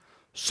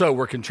So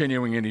we're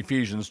continuing in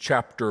Ephesians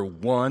chapter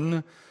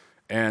 1,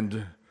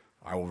 and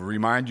I will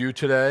remind you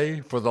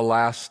today for the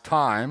last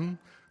time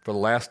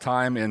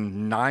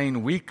in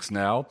 9 weeks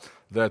now,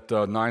 that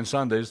 9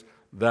 Sundays,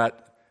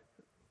 that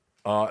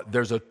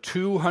there's a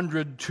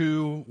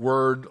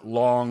 202-word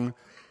long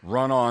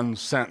run-on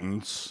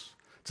sentence.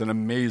 It's an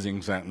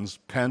amazing sentence,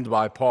 penned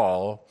by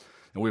Paul,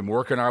 and we've been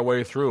working our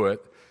way through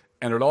it.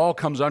 And it all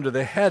comes under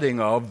the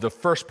heading of the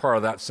first part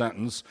of that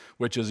sentence,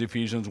 which is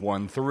Ephesians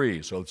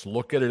 1:3. So let's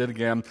look at it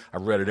again.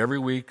 I've read it every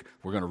week.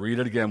 We're going to read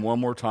it again one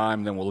more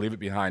time, then we'll leave it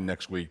behind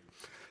next week.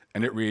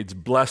 And it reads,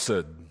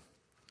 Blessed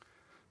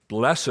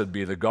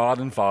be the God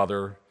and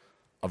Father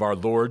of our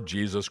Lord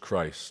Jesus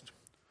Christ,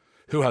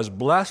 who has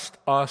blessed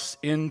us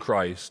in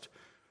Christ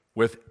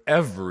with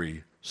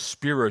every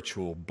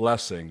spiritual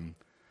blessing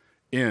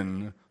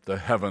in the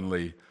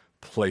heavenly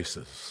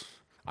places.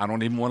 I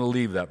don't even want to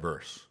leave that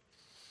verse.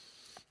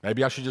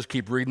 Maybe I should just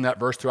keep reading that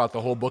verse throughout the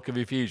whole book of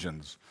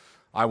Ephesians.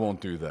 I won't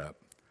do that.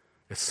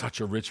 It's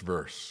such a rich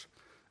verse.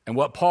 And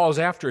what Paul's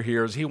after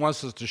here is he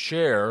wants us to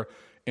share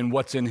in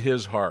what's in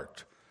his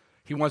heart.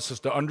 He wants us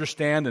to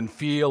understand and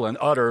feel and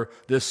utter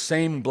this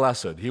same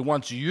blessed. He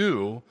wants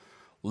you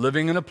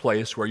living in a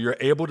place where you're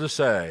able to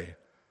say,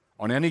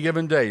 on any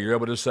given day, you're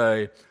able to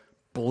say,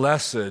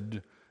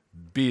 Blessed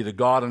be the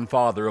God and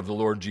Father of the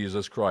Lord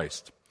Jesus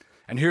Christ.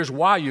 And here's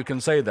why you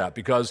can say that,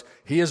 because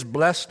he has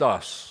blessed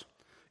us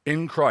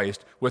in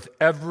Christ with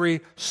every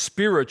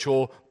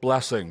spiritual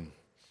blessing.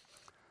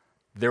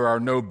 There are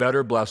no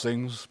better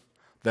blessings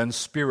than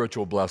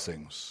spiritual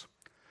blessings.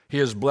 He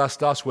has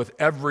blessed us with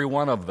every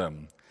one of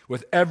them,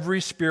 with every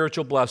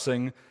spiritual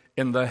blessing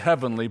in the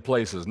heavenly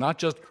places, not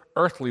just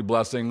earthly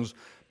blessings,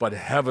 but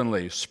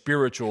heavenly,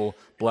 spiritual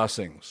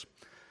blessings.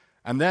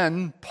 And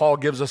then Paul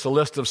gives us a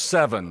list of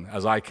 7,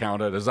 as I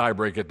count it, as I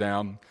break it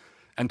down.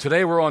 And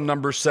today we're on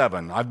number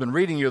 7. I've been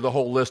reading you the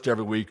whole list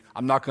every week.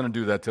 I'm not going to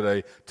do that today.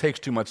 It takes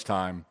too much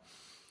time.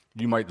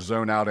 You might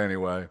zone out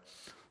anyway.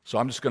 So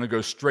I'm just going to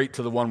go straight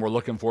to the one we're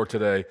looking for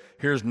today.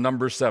 Here's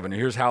number 7.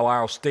 Here's how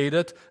I'll state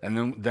it,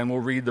 and then we'll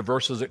read the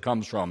verses it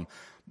comes from.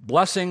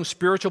 Blessing,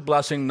 spiritual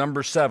blessing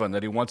number 7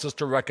 that he wants us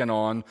to reckon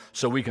on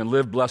so we can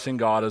live blessing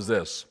God is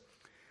this.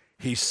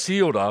 He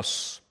sealed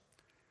us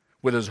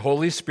with his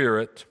Holy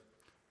Spirit,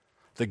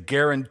 the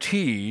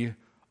guarantee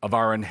of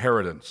our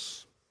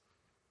inheritance.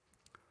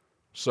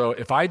 So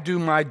if I do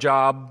my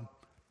job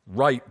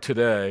right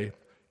today,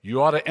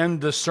 you ought to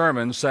end this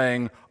sermon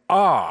saying,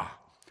 I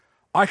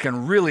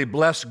can really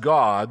bless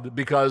God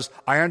because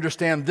I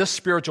understand this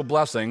spiritual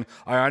blessing.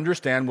 I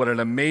understand what an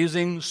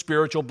amazing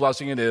spiritual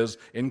blessing it is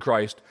in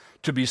Christ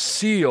to be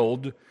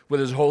sealed with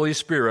his Holy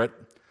Spirit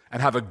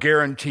and have a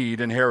guaranteed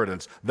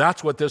inheritance.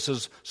 That's what this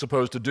is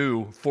supposed to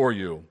do for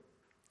you.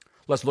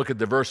 Let's look at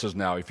the verses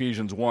now.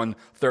 Ephesians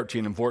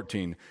 1:13 and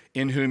 14.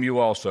 In whom you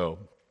also,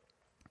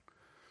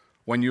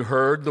 when you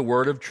heard the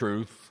word of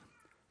truth,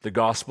 the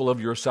gospel of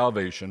your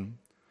salvation,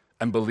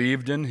 and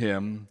believed in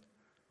him,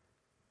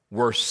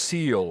 were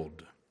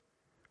sealed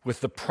with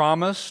the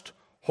promised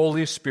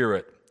Holy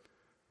Spirit,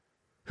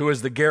 who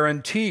is the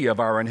guarantee of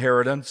our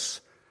inheritance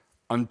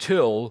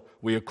until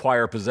we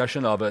acquire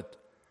possession of it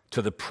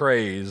to the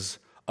praise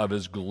of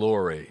his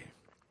glory.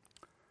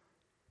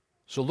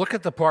 So look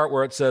at the part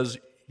where it says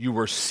you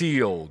were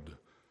sealed.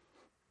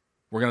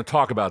 We're going to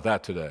talk about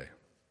that today.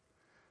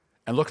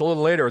 And look a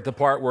little later at the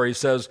part where he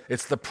says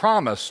it's the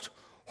promised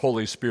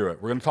Holy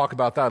Spirit. We're going to talk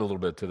about that a little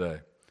bit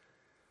today.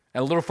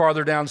 And a little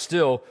farther down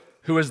still,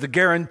 who is the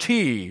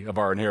guarantee of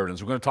our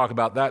inheritance. We're going to talk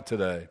about that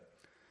today.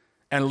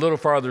 And a little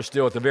farther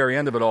still at the very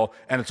end of it all,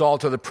 and it's all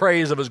to the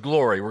praise of his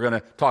glory. We're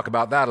going to talk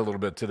about that a little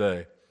bit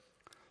today.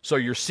 So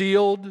you're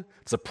sealed.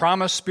 It's the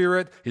promised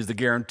Spirit. He's the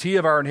guarantee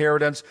of our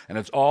inheritance, and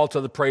it's all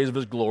to the praise of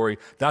his glory.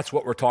 That's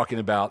what we're talking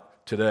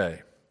about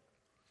today.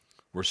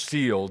 We're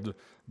sealed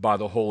by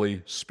the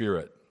Holy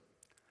Spirit.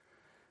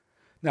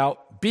 Now,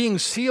 being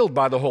sealed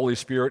by the Holy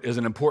Spirit is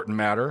an important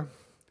matter.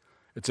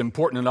 It's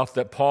important enough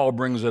that Paul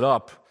brings it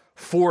up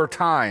 4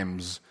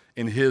 times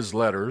in his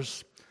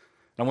letters.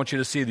 I want you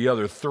to see the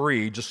other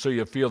 3 just so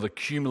you feel the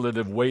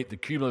cumulative weight, the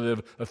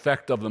cumulative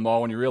effect of them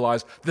all when you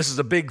realize this is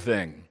a big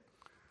thing.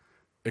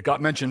 It got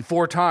mentioned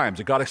 4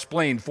 times. It got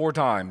explained 4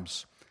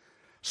 times.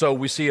 So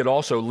we see it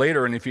also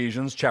later in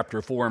Ephesians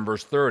chapter 4 and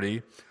verse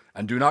 30.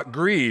 And do not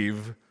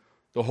grieve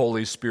the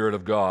Holy Spirit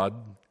of God,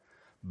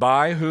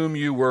 by whom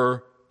you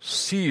were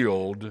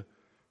sealed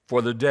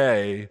for the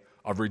day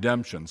of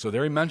redemption. So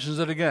there he mentions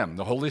it again.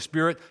 The Holy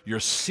Spirit, you're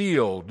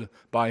sealed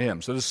by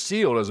him. So this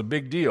sealed is a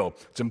big deal.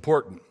 It's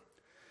important.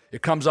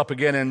 It comes up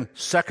again in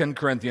 2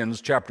 Corinthians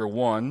chapter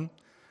 1,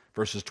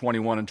 verses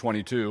 21 and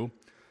 22.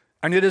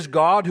 And it is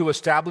God who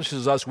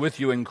establishes us with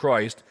you in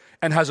Christ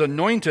and has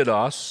anointed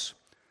us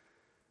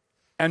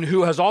and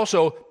who has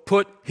also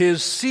put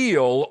his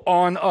seal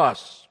on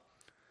us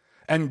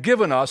and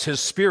given us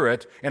his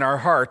Spirit in our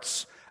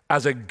hearts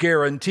as a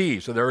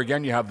guarantee. So there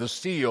again you have the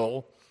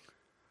seal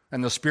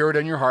and the Spirit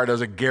in your heart as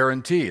a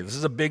guarantee. This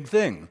is a big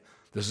thing.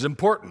 This is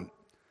important.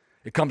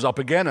 It comes up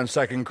again in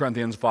 2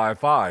 Corinthians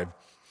 5:5.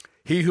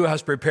 He who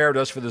has prepared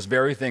us for this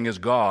very thing is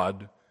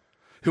God,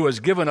 who has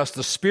given us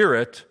the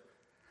Spirit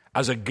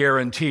as a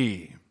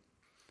guarantee.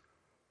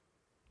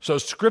 So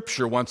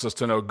Scripture wants us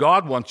to know,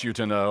 God wants you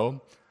to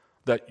know,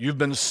 that you've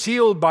been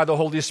sealed by the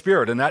Holy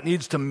Spirit, and that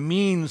needs to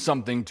mean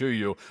something to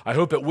you. I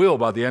hope it will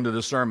by the end of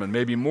the sermon,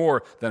 maybe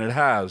more than it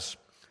has.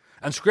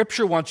 And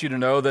Scripture wants you to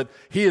know that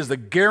He is the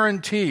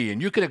guarantee,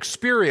 and you can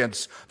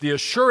experience the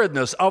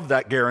assuredness of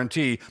that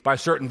guarantee by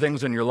certain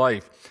things in your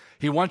life.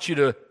 He wants you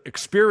to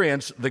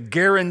experience the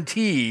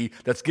guarantee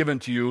that's given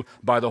to you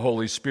by the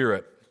Holy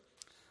Spirit.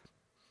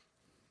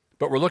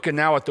 But we're looking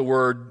now at the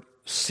word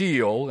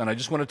seal, and I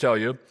just want to tell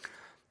you,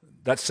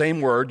 that same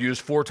word,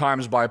 used 4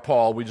 times by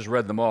Paul, we just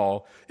read them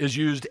all, is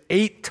used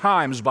 8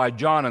 times by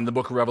John in the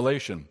book of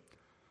Revelation.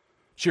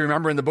 So you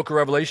remember in the book of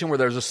Revelation where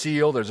there's a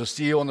seal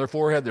on their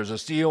forehead, there's a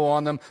seal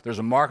on them, there's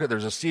a marker,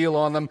 there's a seal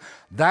on them.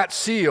 That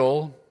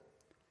seal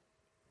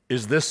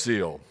is this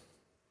seal.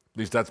 At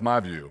least that's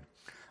my view.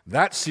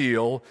 That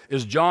seal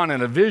is John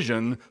in a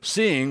vision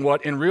seeing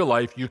what in real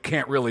life you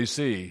can't really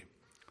see.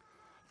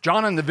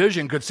 John in the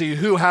vision could see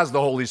who has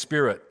the Holy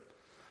Spirit.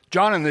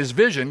 John in his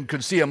vision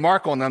could see a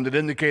mark on them that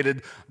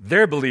indicated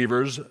they're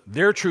believers,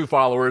 they're true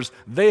followers,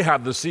 they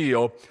have the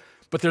seal,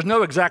 but there's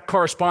no exact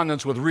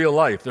correspondence with real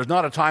life. There's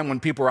not a time when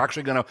people are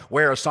actually going to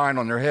wear a sign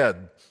on their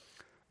head,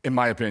 in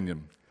my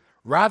opinion.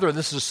 Rather,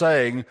 this is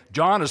saying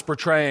John is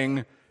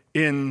portraying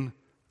in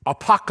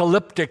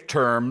apocalyptic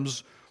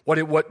terms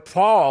what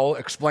Paul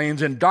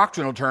explains in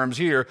doctrinal terms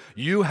here.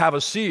 You have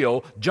a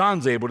seal,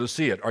 John's able to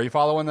see it. Are you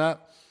following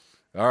that?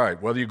 All right,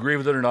 whether you agree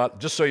with it or not,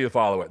 just so you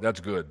follow it,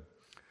 that's good.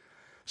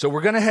 So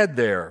we're going to head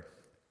there,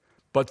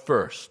 but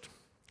first,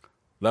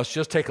 let's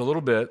just take a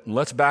little bit, and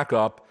let's back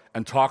up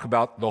and talk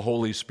about the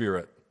Holy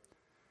Spirit.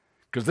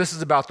 Because this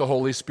is about the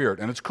Holy Spirit,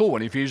 and it's cool.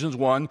 In Ephesians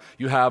 1,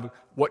 you have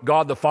what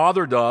God the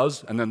Father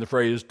does, and then the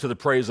phrase, to the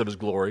praise of His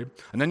glory.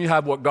 And then you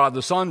have what God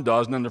the Son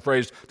does, and then the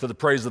phrase, to the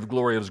praise of the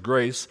glory of His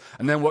grace.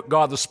 And then what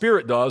God the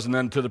Spirit does, and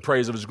then to the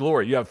praise of His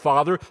glory. You have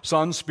Father,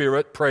 Son,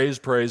 Spirit, praise,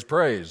 praise,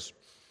 praise.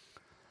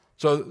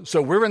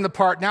 So we're in the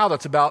part now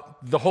that's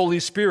about the Holy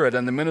Spirit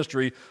and the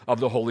ministry of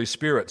the Holy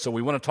Spirit. So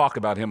we want to talk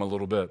about Him a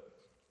little bit.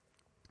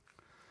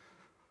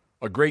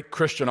 A great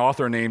Christian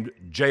author named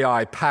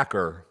J.I.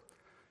 Packer,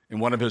 in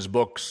one of his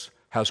books,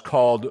 has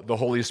called the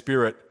Holy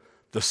Spirit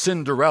the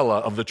Cinderella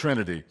of the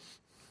Trinity.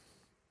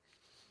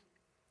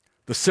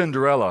 The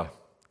Cinderella,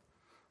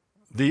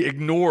 the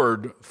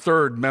ignored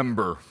third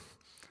member,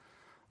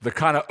 the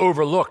kind of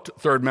overlooked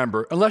third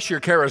member. Unless you're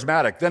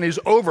charismatic, then He's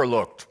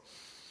overlooked.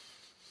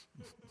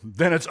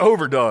 Then it's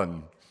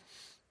overdone.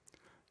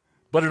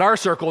 But in our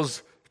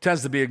circles, it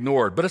tends to be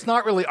ignored. But it's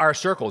not really our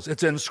circles.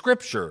 It's in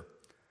Scripture.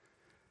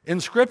 In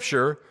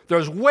Scripture,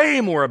 there's way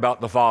more about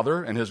the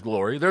Father and His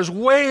glory. There's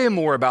way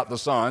more about the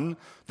Son,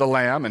 the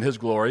Lamb, and His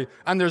glory.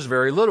 And there's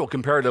very little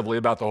comparatively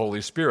about the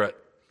Holy Spirit.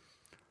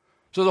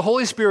 So the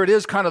Holy Spirit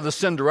is kind of the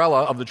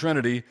Cinderella of the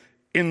Trinity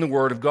in the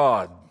Word of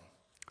God.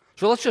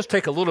 So let's just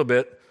take a little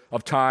bit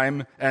of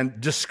time and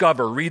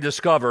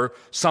rediscover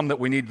some that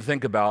we need to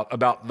think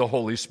about the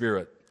Holy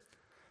Spirit.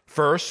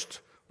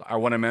 First, I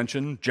want to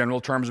mention general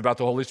terms about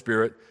the Holy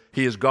Spirit.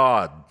 He is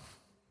God.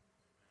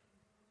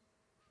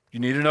 You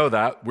need to know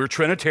that. We're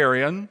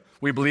Trinitarian.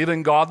 We believe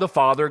in God the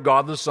Father,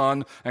 God the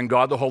Son, and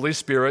God the Holy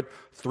Spirit.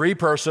 3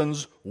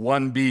 persons,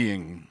 1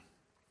 being.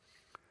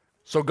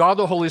 So God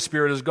the Holy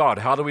Spirit is God.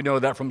 How do we know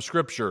that from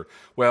Scripture?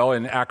 Well,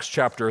 in Acts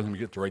chapter, let me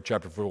get the right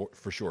chapter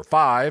for sure,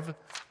 5,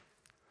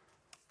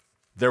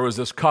 there was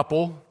this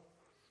couple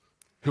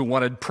who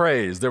wanted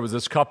praise. There was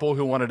this couple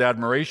who wanted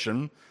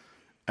admiration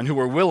and who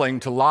were willing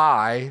to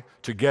lie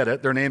to get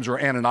it. Their names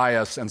were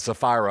Ananias and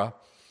Sapphira.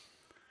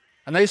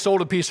 And they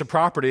sold a piece of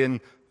property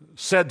and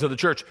said to the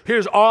church,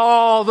 here's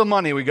all the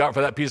money we got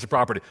for that piece of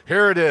property.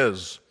 Here it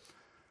is.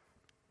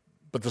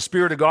 But the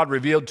Spirit of God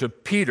revealed to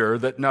Peter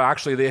that no,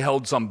 actually they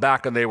held some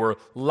back and they were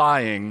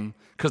lying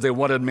because they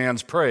wanted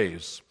man's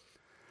praise.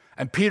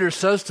 And Peter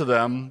says to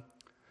them,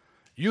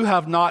 you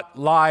have not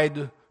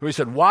lied. He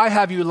said, why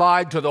have you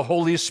lied to the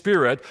Holy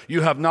Spirit?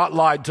 You have not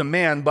lied to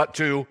man, but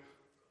to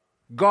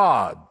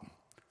God.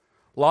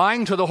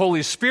 Lying to the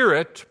Holy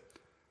Spirit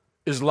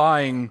is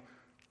lying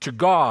to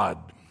God.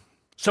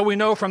 So we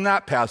know from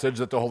that passage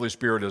that the Holy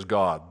Spirit is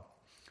God.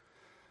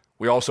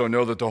 We also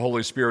know that the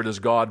Holy Spirit is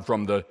God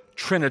from the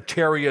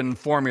Trinitarian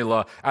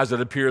formula as it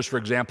appears, for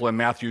example, in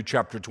Matthew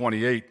chapter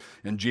 28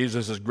 in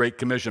Jesus' Great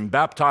Commission,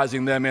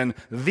 baptizing them in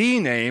the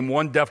name,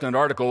 one definite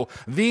article,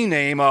 the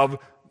name of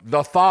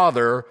the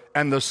Father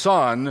and the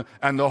Son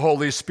and the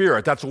Holy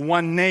Spirit. That's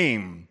one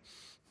name.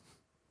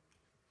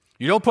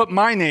 You don't put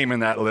my name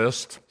in that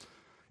list.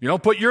 You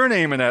don't put your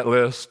name in that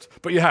list,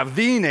 but you have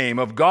the name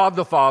of God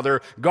the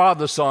Father, God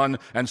the Son,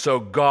 and so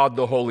God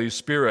the Holy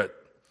Spirit.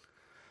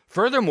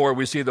 Furthermore,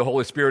 we see the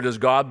Holy Spirit as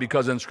God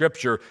because in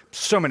Scripture,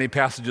 so many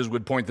passages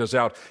would point this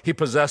out. He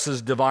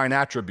possesses divine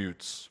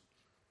attributes,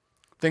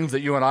 things that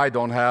you and I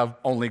don't have,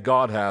 only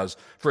God has.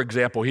 For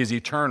example, He's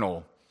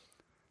eternal.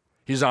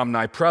 He's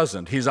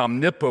omnipresent. He's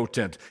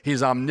omnipotent.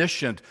 He's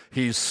omniscient.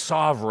 He's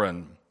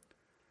sovereign.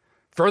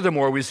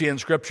 Furthermore, we see in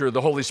Scripture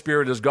the Holy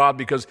Spirit is God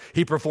because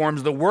he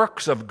performs the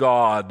works of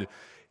God.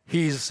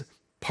 He's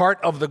part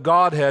of the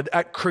Godhead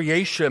at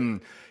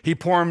creation. He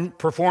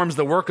performs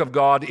the work of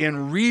God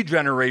in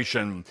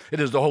regeneration. It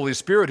is the Holy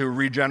Spirit who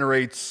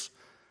regenerates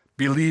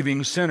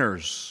believing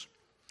sinners.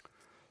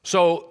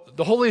 So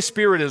the Holy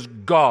Spirit is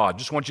God.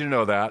 Just want you to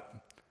know that.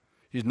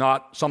 He's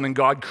not something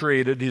God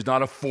created. He's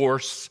not a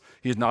force.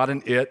 He's not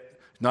an it.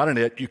 Not an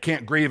it. You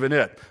can't grieve an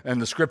it. And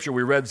the scripture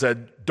we read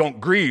said, don't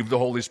grieve the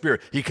Holy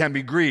Spirit. He can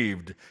be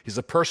grieved. He's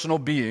a personal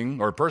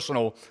being, or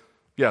personal,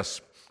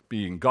 yes,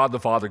 being. God the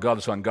Father, God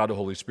the Son, God the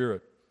Holy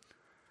Spirit.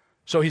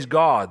 So he's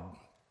God.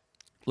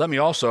 Let me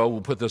also,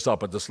 we'll put this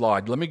up at the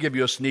slide, let me give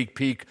you a sneak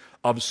peek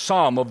of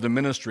some of the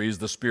ministries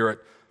the Spirit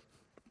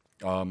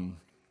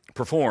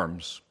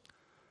performs.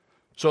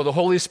 So the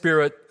Holy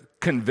Spirit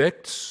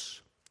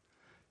convicts,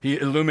 he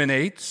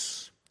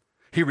illuminates,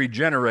 he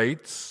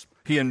regenerates,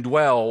 he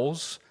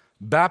indwells,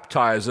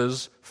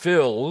 baptizes,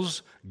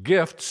 fills,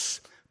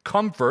 gifts,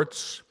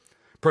 comforts,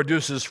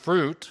 produces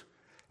fruit,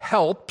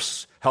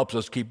 helps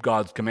us keep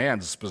God's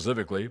commands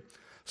specifically,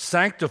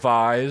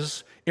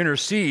 sanctifies,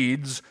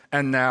 intercedes,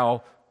 and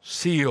now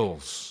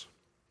seals.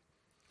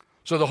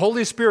 So the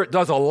Holy Spirit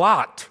does a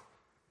lot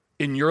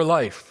in your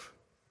life.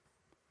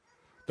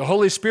 The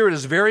Holy Spirit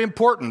is very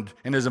important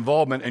in his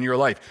involvement in your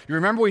life. You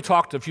remember we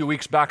talked a few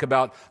weeks back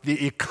about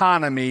the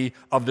economy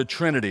of the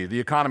Trinity. The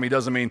economy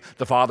doesn't mean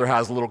the Father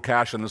has a little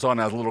cash and the Son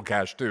has a little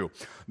cash too.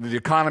 The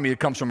economy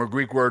comes from a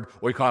Greek word,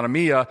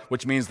 oikonomia,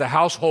 which means the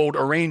household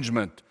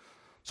arrangement.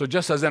 So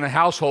just as in a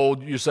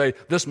household, you say,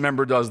 this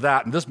member does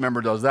that, and this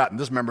member does that, and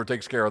this member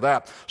takes care of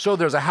that. So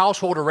there's a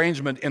household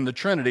arrangement in the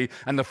Trinity,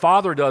 and the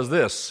Father does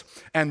this.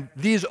 And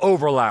these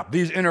overlap,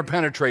 these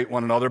interpenetrate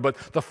one another, but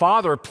the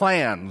Father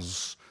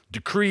plans,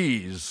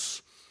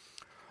 decrees.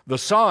 The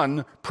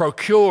Son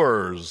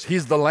procures.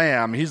 He's the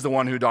Lamb. He's the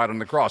one who died on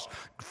the cross.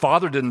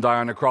 Father didn't die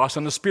on the cross,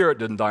 and the Spirit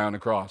didn't die on the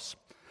cross.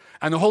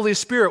 And the Holy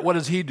Spirit, what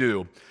does he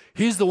do?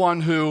 He's the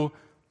one who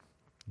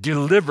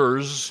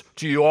delivers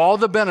to you all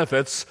the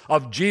benefits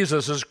of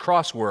Jesus'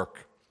 cross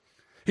work.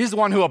 He's the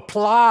one who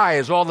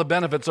applies all the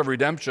benefits of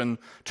redemption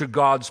to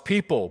God's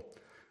people.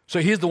 So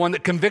he's the one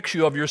that convicts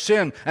you of your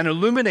sin and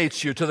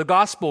illuminates you to the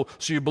gospel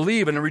so you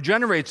believe, and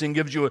regenerates and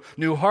gives you a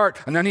new heart,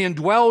 and then he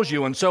indwells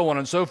you, and so on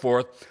and so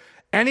forth.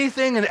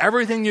 Anything and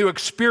everything you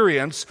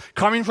experience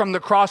coming from the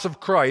cross of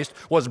Christ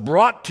was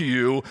brought to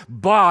you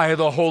by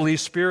the Holy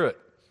Spirit.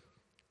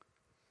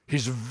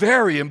 He's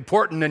very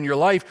important in your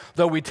life,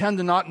 though we tend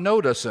to not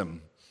notice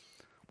him.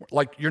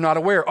 Like you're not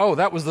aware, oh,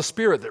 that was the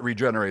Spirit that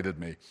regenerated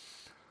me.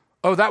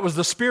 Oh, that was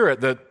the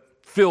Spirit that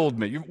filled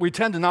me. We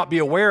tend to not be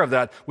aware of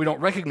that. We don't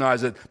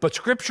recognize it. But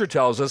Scripture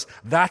tells us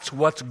that's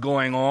what's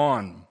going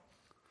on.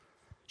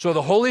 So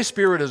the Holy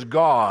Spirit is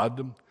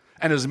God,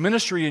 and his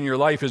ministry in your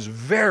life is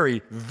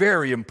very,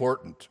 very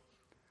important.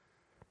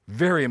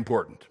 Very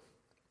important.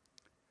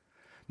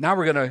 Now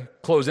we're going to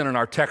close in on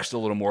our text a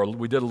little more.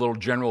 We did a little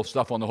general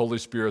stuff on the Holy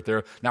Spirit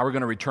there. Now we're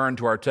going to return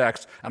to our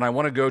text, and I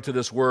want to go to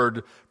this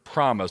word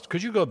promised.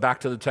 Could you go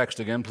back to the text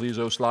again, please,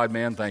 oh slide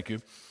man? Thank you.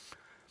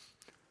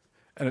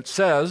 And it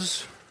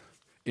says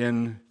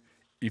in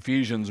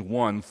Ephesians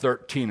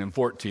 1:13 and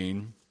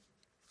 14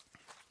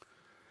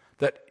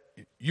 that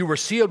you were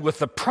sealed with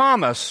the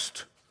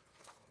promised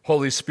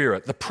Holy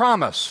Spirit. The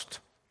promised.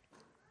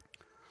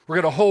 We're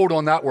going to hold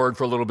on that word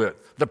for a little bit.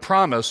 The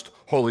promised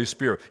Holy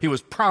Spirit. He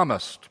was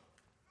promised.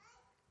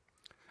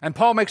 And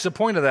Paul makes a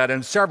point of that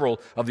in several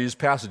of these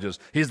passages.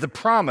 He's the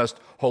promised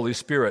Holy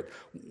Spirit.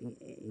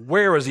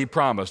 Where is he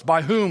promised?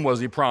 By whom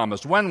was he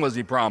promised? When was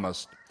he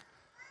promised?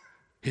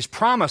 He's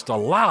promised a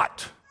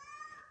lot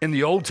in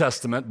the Old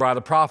Testament by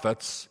the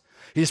prophets.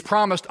 He's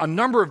promised a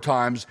number of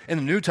times in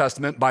the New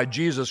Testament by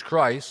Jesus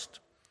Christ.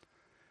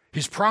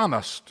 He's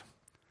promised.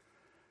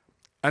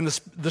 And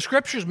the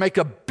Scriptures make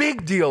a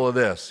big deal of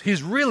this.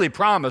 He's really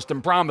promised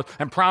and promised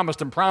and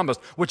promised and promised,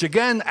 which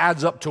again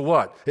adds up to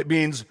what? It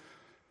means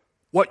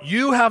what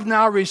you have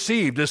now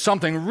received is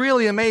something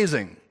really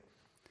amazing.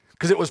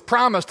 Because it was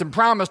promised and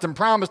promised and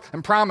promised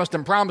and promised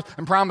and promised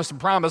and promised and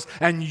promised,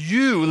 and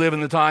you live in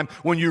the time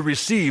when you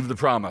receive the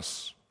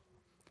promise.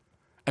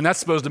 And that's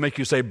supposed to make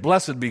you say,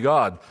 blessed be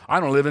God. I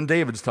don't live in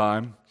David's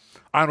time.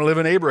 I don't live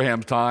in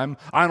Abraham's time.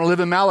 I don't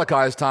live in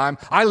Malachi's time.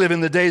 I live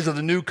in the days of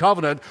the new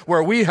covenant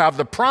where we have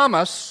the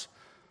promise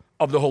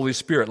of the Holy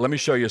Spirit. Let me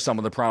show you some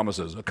of the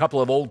promises, a couple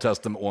of Old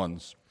Testament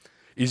ones.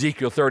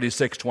 Ezekiel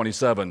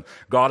 36:27.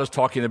 God is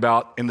talking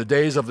about in the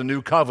days of the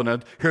new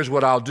covenant, here's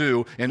what I'll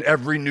do in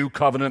every new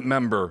covenant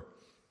member.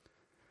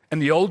 In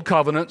the old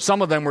covenant,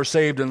 some of them were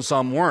saved and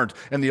some weren't.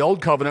 In the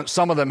old covenant,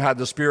 some of them had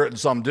the Spirit and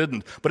some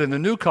didn't. But in the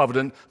new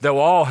covenant, they'll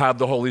all have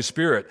the Holy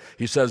Spirit.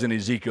 He says in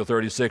Ezekiel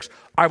 36,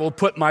 I will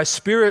put my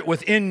Spirit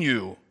within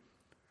you.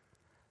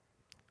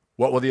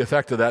 What will the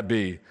effect of that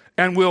be?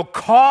 And will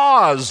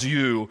cause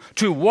you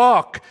to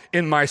walk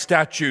in my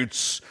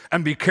statutes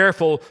and be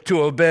careful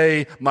to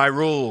obey my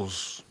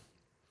rules.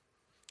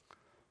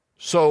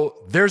 So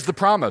there's the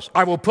promise.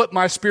 I will put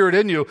my Spirit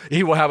in you.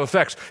 He will have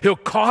effects. He'll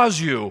cause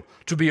you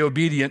to be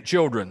obedient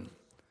children.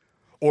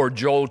 Or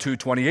Joel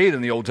 2:28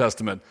 in the Old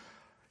Testament.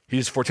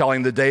 He's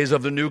foretelling the days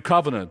of the new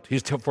covenant.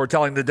 He's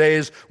foretelling the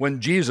days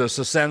when Jesus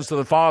ascends to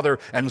the Father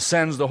and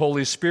sends the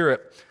Holy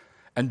Spirit.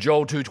 And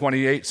Joel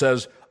 2:28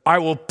 says, I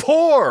will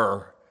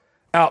pour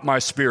out my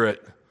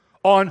Spirit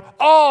on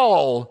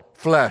all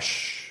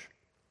flesh.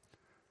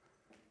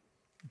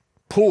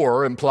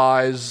 Pour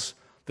implies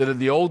that in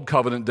the Old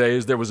Covenant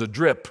days there was a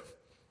drip,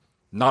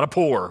 not a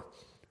pour.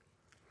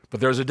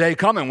 But there's a day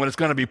coming when it's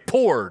going to be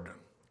poured.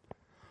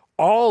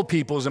 All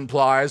peoples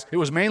implies it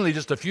was mainly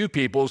just a few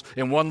peoples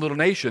in one little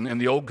nation in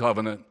the Old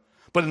Covenant.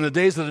 But in the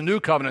days of the New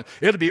Covenant,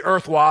 it'll be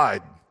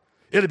earth-wide.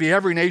 It'll be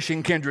every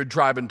nation, kindred,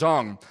 tribe, and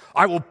tongue.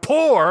 I will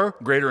pour,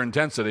 greater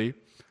intensity,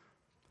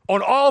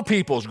 on all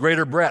peoples,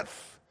 greater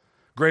breadth,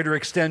 greater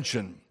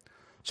extension.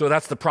 So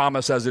that's the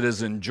promise as it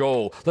is in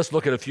Joel. Let's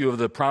look at a few of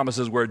the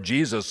promises where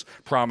Jesus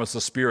promised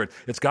the Spirit.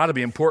 It's got to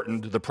be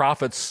important. The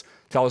prophets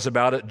tell us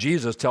about it.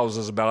 Jesus tells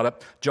us about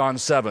it. John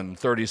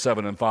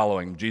 7:37 and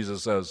following,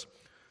 Jesus says,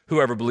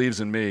 whoever believes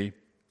in me,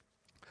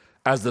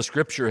 as the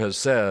Scripture has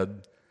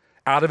said,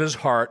 out of his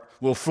heart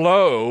will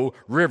flow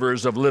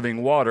rivers of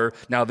living water.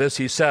 Now this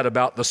he said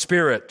about the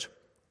Spirit.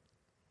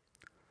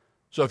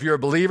 So if you're a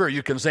believer,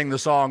 you can sing the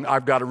song,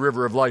 I've got a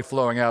river of life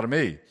flowing out of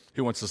me.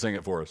 Who wants to sing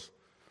it for us?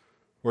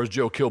 Where's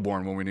Joe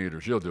Kilborn when we need her?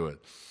 She'll do it.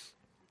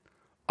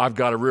 I've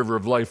got a river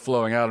of life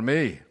flowing out of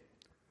me.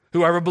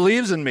 Whoever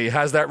believes in me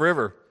has that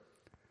river.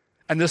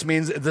 And this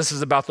means this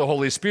is about the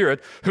Holy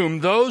Spirit, whom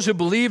those who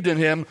believed in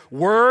him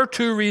were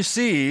to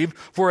receive,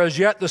 for as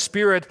yet the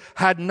Spirit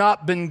had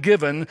not been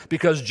given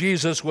because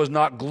Jesus was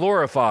not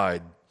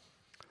glorified.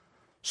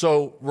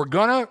 So we're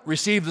going to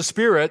receive the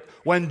Spirit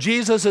when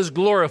Jesus is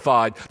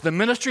glorified. The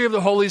ministry of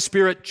the Holy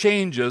Spirit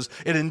changes,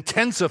 it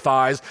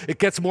intensifies, it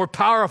gets more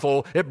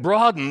powerful, it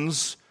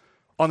broadens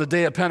on the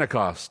day of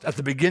Pentecost, at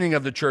the beginning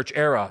of the church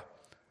era.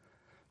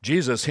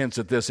 Jesus hints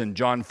at this in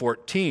John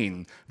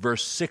 14,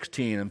 verse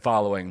 16 and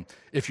following.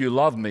 If you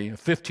love me,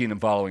 15 and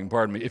following,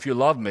 if you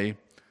love me,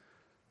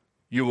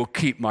 you will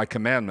keep my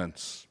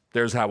commandments.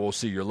 There's how we'll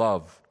see your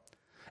love.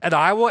 And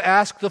I will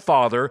ask the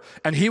Father,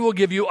 and he will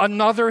give you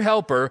another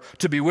helper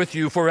to be with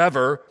you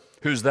forever.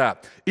 Who's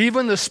that?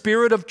 Even the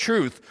Spirit of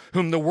truth,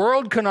 whom the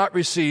world cannot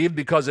receive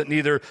because it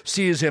neither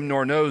sees him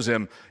nor knows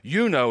him.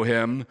 You know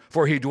him,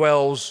 for he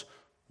dwells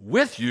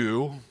with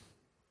you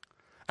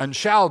and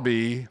shall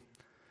be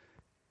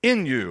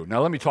in you.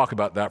 Now let me talk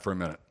about that for a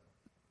minute.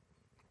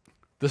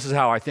 This is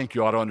how I think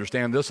you ought to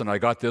understand this, and I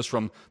got this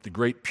from the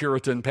great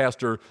Puritan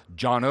pastor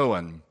John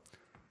Owen.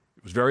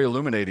 It was very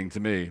illuminating to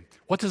me.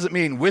 What does it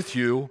mean, with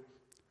you?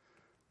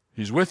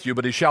 He's with you,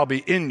 but he shall be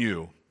in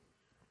you.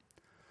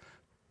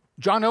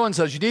 John Owen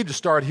says you need to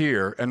start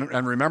here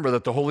and remember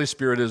that the Holy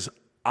Spirit is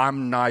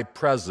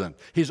omnipresent.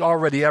 He's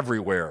already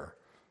everywhere.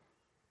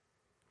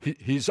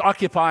 He's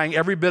occupying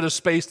every bit of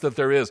space that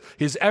there is.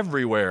 He's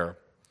everywhere.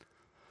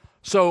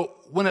 So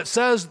when it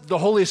says the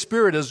Holy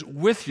Spirit is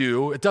with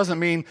you, it doesn't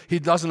mean he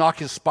doesn't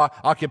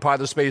occupy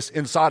the space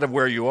inside of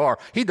where you are.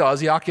 He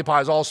does. He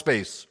occupies all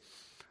space.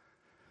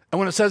 And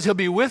when it says he'll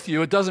be with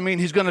you, it doesn't mean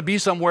he's going to be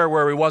somewhere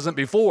where he wasn't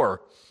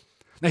before.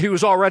 Now, he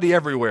was already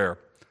everywhere.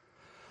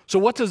 So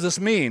what does this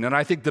mean? And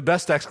I think the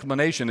best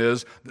explanation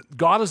is that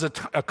God is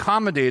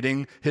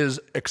accommodating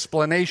his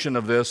explanation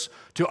of this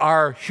to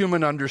our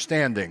human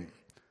understanding.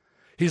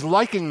 He's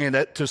likening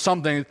it to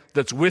something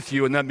that's with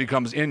you and then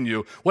becomes in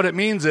you. What it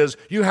means is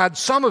you had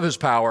some of his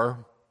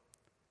power,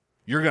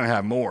 you're going to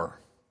have more.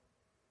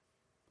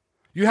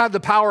 You have the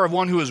power of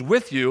one who is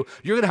with you,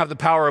 you're going to have the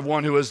power of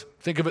one who is,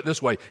 think of it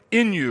this way,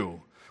 in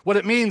you. What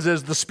it means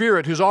is the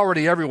Spirit, who's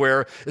already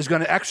everywhere, is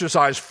going to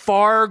exercise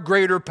far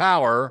greater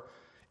power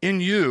in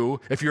you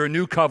if you're a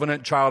new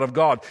covenant child of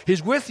God.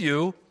 He's with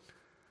you,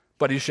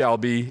 but he shall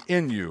be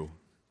in you.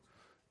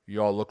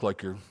 You all look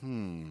like you're,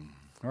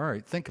 all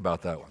right, think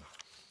about that one.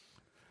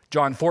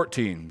 John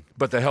 14,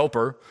 but the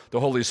Helper, the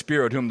Holy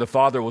Spirit, whom the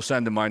Father will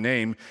send in my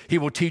name, he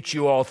will teach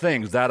you all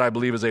things. That, I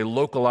believe, is a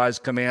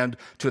localized command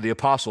to the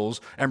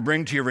apostles, and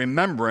bring to your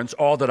remembrance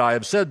all that I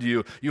have said to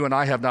you. You and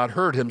I have not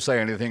heard him say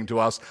anything to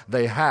us.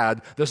 They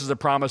had. This is a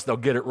promise they'll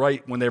get it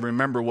right when they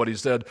remember what he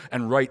said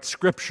and write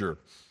Scripture.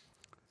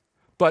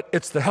 But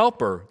it's the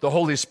Helper, the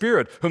Holy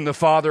Spirit, whom the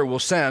Father will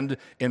send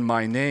in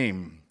my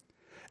name.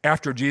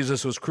 After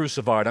Jesus was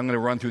crucified, I'm going to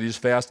run through these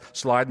fast.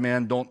 Slide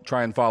man, don't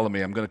try and follow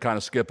me. I'm going to kind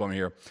of skip them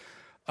here.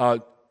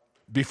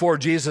 Before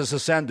Jesus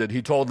ascended,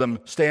 he told them,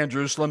 stay in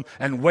Jerusalem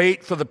and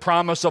wait for the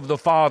promise of the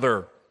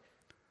Father.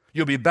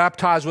 You'll be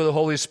baptized with the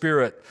Holy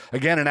Spirit.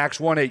 Again, in Acts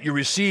 1:8, you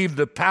receive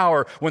the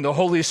power when the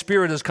Holy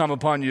Spirit has come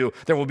upon you.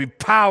 There will be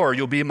power.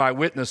 You'll be my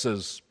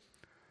witnesses.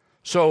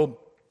 So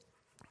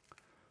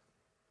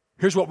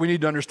here's what we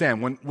need to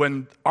understand.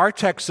 When our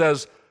text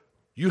says,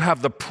 you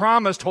have the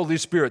promised Holy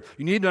Spirit,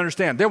 you need to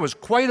understand there was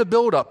quite a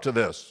build-up to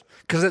this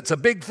because it's a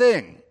big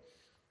thing.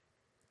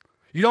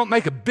 You don't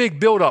make a big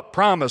build-up,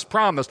 promise,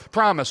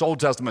 Old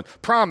Testament,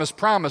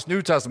 promise,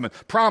 New Testament,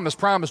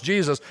 promise,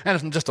 Jesus, and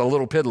it's just a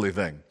little piddly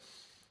thing.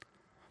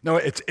 No,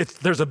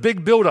 there's a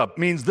big build-up,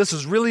 means this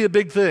is really a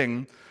big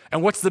thing.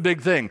 And what's the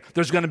big thing?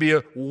 There's going to be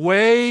a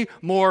way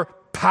more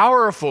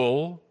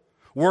powerful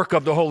work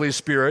of the Holy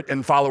Spirit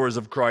in followers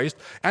of Christ,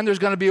 and there's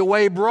going to be a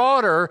way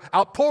broader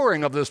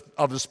outpouring of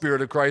the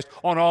Spirit of Christ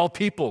on all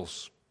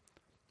peoples.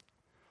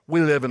 We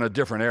live in a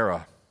different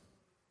era.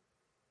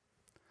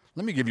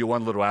 Let me give you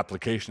one little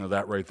application of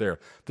that right there.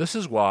 This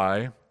is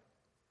why,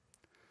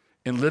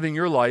 in living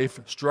your life,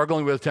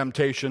 struggling with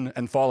temptation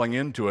and falling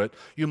into it,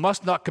 you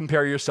must not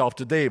compare yourself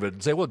to David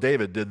and say, well,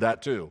 David did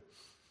that too.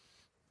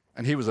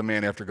 And he was a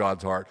man after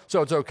God's heart.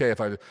 So it's okay if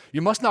I...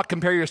 You must not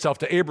compare yourself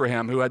to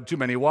Abraham, who had too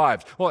many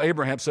wives. Well,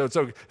 Abraham said, it's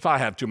okay. If I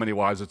have too many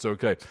wives, it's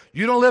okay.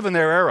 You don't live in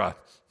their era.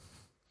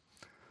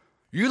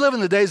 You live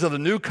in the days of the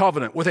new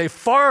covenant with a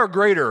far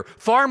greater,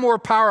 far more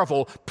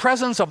powerful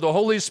presence of the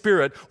Holy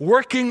Spirit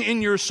working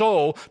in your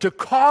soul to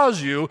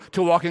cause you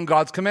to walk in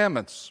God's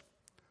commandments.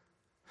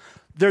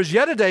 There's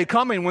yet a day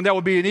coming when there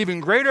will be an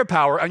even greater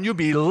power, and you'll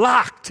be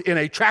locked in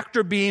a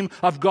tractor beam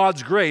of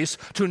God's grace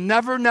to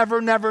never,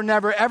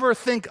 ever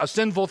think a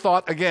sinful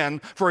thought again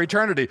for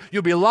eternity.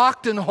 You'll be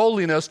locked in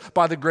holiness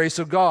by the grace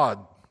of God.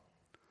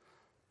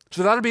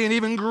 So that'll be an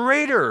even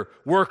greater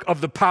work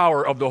of the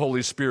power of the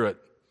Holy Spirit.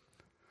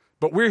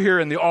 But we're here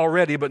in the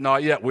already but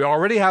not yet. We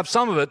already have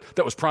some of it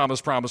that was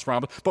promised,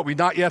 but we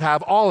not yet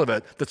have all of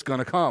it that's going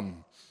to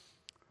come.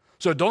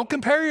 So don't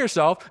compare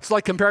yourself. It's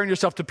like comparing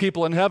yourself to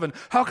people in heaven.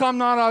 How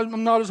come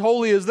I'm not as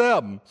holy as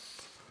them?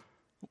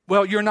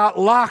 Well, you're not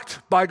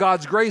locked by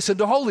God's grace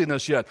into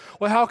holiness yet.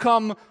 Well, how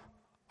come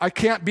I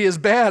can't be as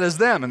bad as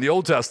them in the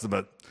Old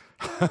Testament?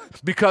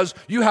 Because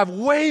you have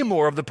way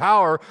more of the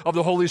power of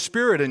the Holy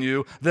Spirit in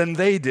you than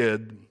they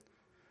did.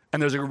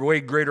 And there's a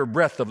way greater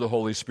breadth of the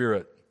Holy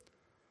Spirit.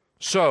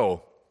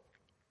 So,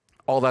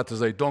 all that to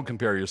say, don't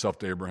compare yourself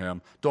to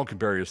Abraham. Don't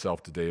compare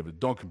yourself to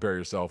David. Don't compare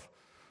yourself...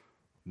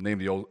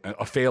 Name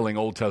a failing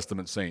Old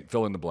Testament saint.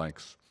 Fill in the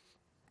blanks.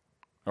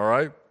 All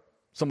right?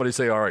 Somebody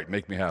say, all right,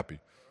 make me happy.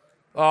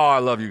 Oh, I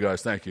love you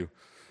guys. Thank you.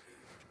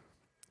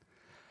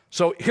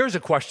 So here's a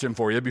question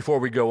for you before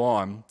we go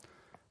on.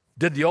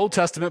 Did the Old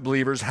Testament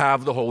believers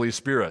have the Holy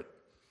Spirit?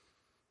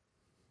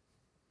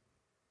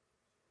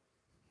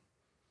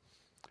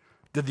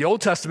 Did the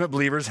Old Testament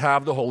believers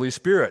have the Holy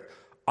Spirit?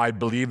 I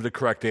believe the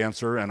correct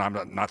answer, and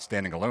I'm not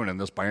standing alone in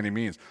this by any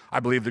means. I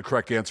believe the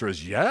correct answer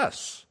is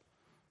yes.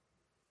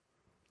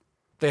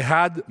 They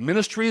had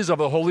ministries of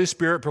the Holy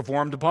Spirit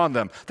performed upon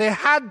them. They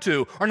had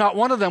to, or not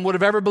one of them would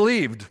have ever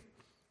believed.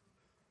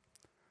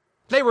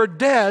 They were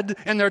dead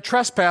in their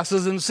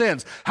trespasses and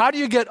sins. How do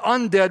you get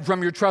undead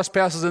from your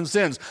trespasses and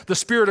sins? The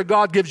Spirit of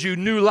God gives you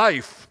new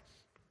life.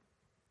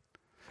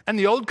 And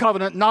the old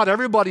covenant, not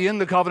everybody in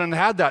the covenant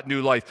had that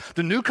new life.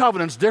 The new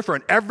covenant's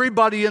different.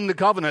 Everybody in the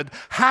covenant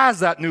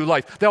has that new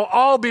life. They'll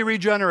all be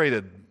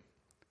regenerated.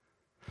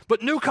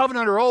 But new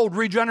covenant or old,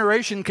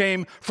 regeneration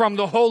came from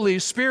the Holy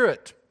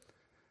Spirit.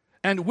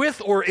 And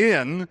with or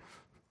in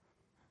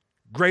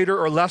greater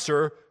or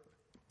lesser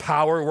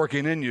power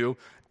working in you,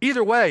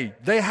 either way,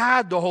 they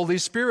had the Holy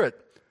Spirit.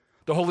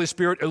 The Holy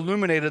Spirit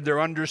illuminated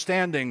their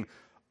understanding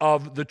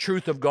of the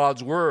truth of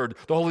God's Word.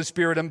 The Holy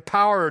Spirit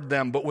empowered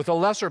them, but with a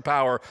lesser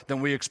power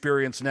than we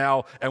experience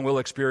now and will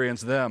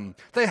experience them.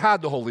 They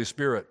had the Holy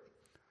Spirit.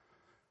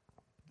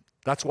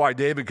 That's why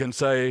David can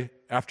say,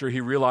 after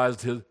he realized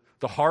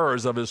the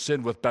horrors of his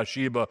sin with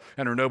Bathsheba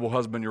and her noble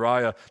husband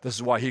Uriah, this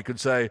is why he could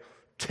say,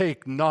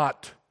 take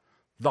not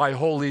thy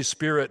Holy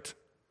Spirit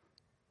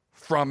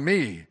from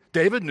me.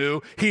 David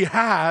knew he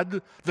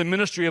had the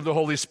ministry of the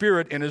Holy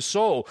Spirit in his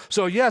soul.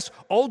 So yes,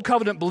 Old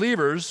Covenant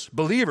believers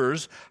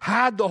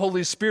had the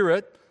Holy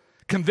Spirit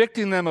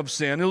convicting them of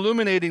sin,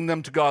 illuminating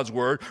them to God's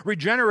Word,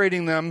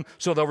 regenerating them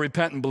so they'll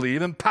repent and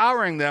believe,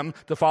 empowering them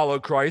to follow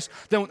Christ.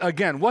 Then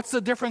again, what's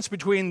the difference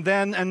between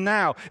then and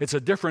now? It's a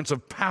difference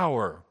of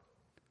power,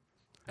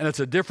 and it's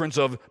a difference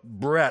of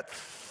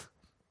breadth.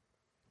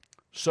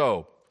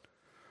 So,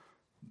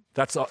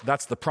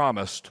 that's the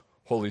promised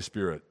Holy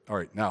Spirit. All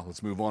right, now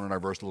let's move on in our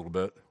verse a little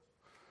bit.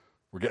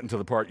 We're getting to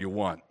the part you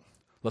want.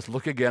 Let's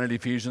look again at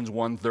Ephesians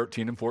 1,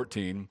 13 and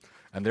 14.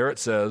 And there it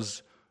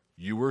says,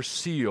 you were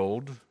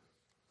sealed.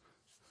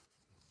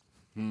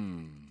 All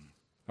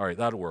right,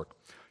 that'll work.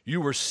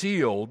 You were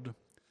sealed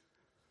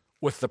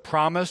with the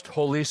promised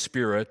Holy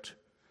Spirit,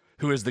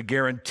 who is the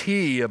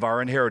guarantee of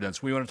our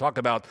inheritance. We want to talk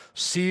about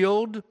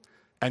sealed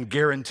and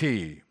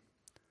guarantee.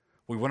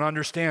 We want to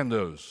understand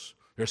those.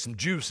 There's some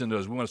juice in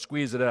those. We want to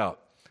squeeze it out.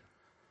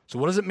 So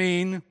what does it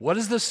mean? What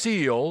is the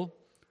seal?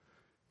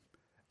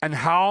 And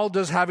how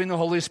does having the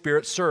Holy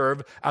Spirit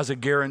serve as a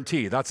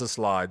guarantee? That's a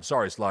slide.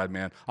 Sorry, slide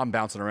man. I'm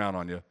bouncing around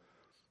on you.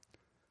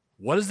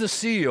 What is the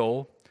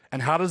seal?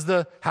 And how does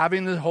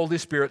having the Holy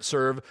Spirit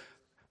serve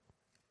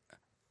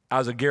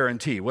as a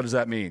guarantee? What does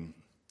that mean?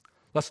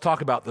 Let's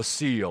talk about the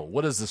seal.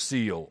 What is the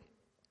seal?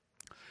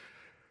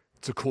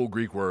 It's a cool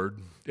Greek word.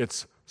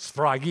 It's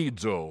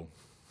sphragizo.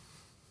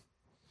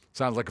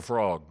 Sounds like a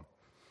frog.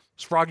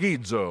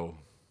 Sphragizo.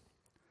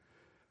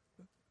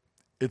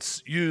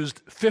 It's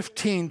used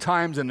 15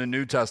 times in the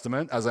New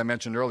Testament, as I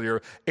mentioned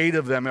earlier. 8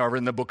 of them are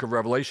in the book of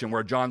Revelation,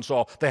 where John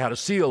saw they had a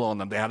seal on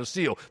them. They had a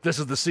seal. This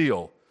is the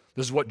seal.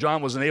 This is what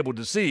John wasn't able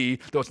to see,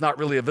 though it's not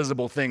really a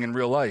visible thing in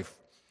real life.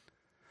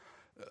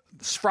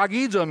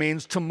 Sphragizo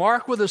means to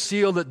mark with a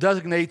seal that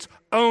designates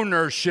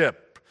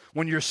ownership.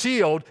 When you're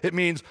sealed, it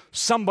means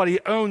somebody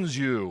owns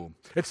you.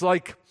 It's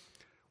like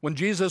when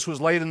Jesus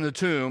was laid in the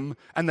tomb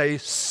and they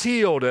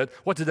sealed it.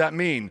 What did that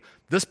mean?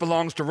 This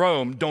belongs to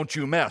Rome, don't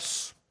you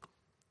mess.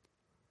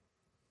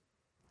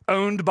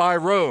 Owned by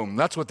Rome.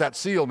 That's what that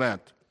seal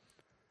meant.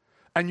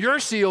 And your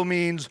seal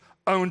means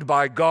owned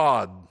by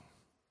God.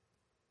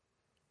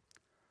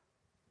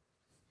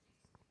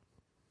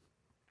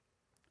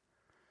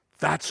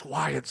 That's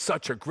why it's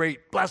such a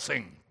great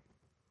blessing.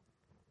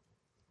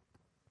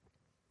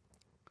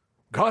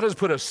 God has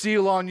put a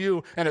seal on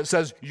you and it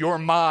says, you're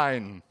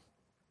mine.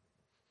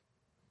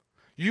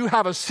 You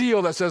have a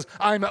seal that says,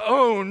 I'm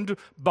owned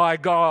by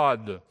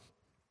God.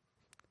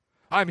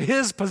 I'm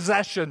his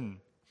possession.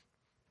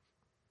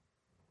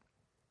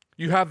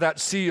 You have that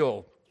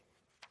seal.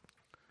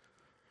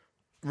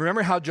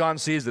 Remember how John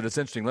sees it? It's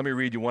interesting. Let me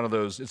read you one of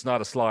those. It's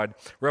not a slide.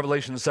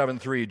 Revelation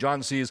 7:3.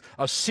 John sees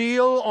a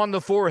seal on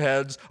the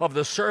foreheads of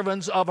the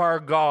servants of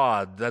our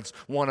God. That's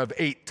one of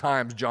 8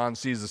 times John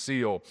sees a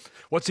seal.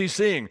 What's he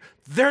seeing?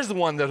 There's the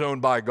one that's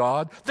owned by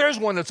God. There's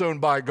one that's owned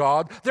by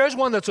God. There's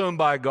one that's owned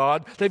by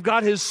God. They've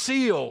got his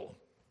seal.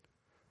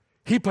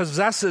 He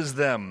possesses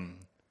them.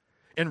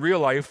 In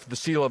real life, the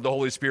seal of the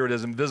Holy Spirit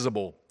is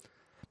invisible.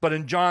 But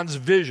in John's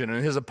vision,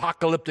 in his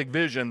apocalyptic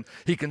vision,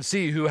 he can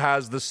see who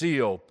has the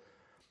seal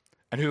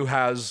and who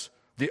has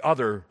the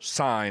other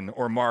sign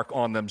or mark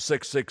on them,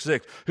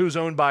 666. Who's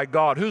owned by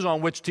God? Who's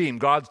on which team?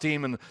 God's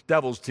team and the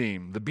devil's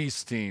team, the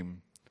beast's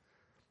team.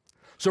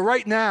 So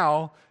right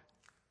now,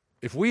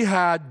 if we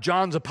had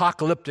John's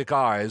apocalyptic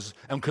eyes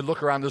and could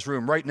look around this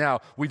room right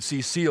now, we'd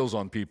see seals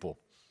on people.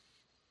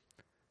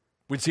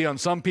 We'd see on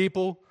some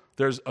people,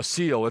 there's a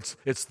seal.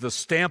 It's the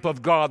stamp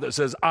of God that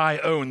says, I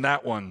own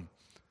that one.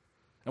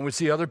 And we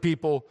see other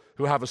people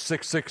who have a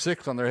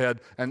 666 on their head,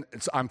 and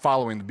I'm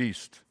following the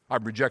beast.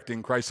 I'm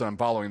rejecting Christ and I'm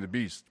following the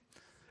beast.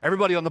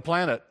 Everybody on the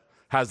planet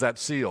has that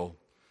seal.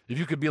 If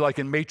you could be like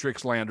in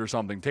Matrix land or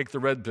something, take the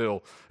red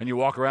pill and you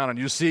walk around and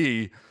you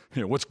see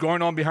what's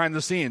going on behind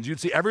the scenes.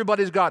 You'd see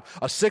everybody's got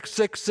a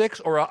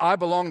 666 or a I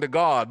belong to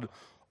God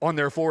on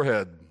their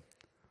forehead.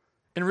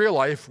 In real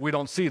life, we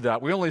don't see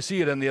that. We only see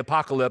it in the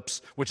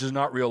apocalypse, which is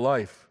not real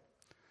life.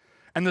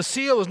 And the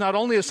seal is not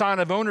only a sign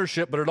of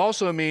ownership, but it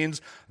also means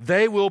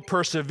they will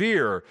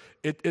persevere.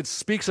 It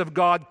speaks of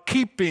God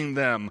keeping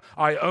them.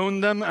 I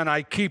own them and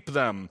I keep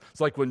them. It's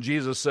like when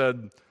Jesus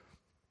said,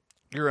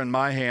 you're in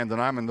my hand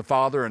and I'm in the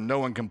Father, and no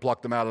one can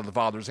pluck them out of the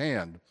Father's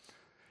hand.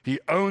 He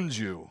owns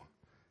you.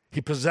 He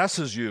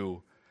possesses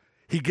you.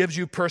 He gives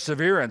you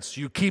perseverance.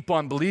 You keep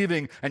on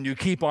believing and you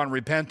keep on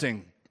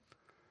repenting.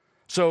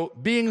 So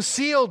being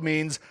sealed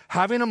means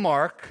having a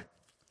mark,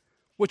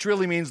 which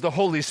really means the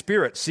Holy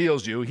Spirit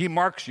seals you. He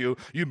marks you.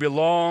 You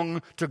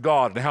belong to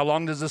God. And how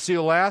long does the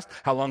seal last?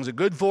 How long is it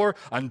good for?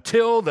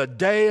 Until the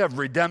day of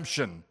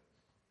redemption.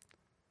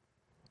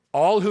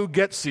 All who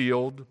get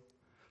sealed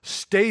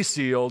stay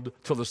sealed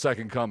till the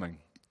second coming.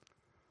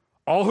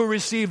 All who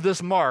receive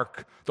this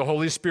mark, the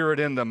Holy Spirit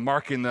in them,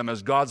 marking them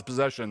as God's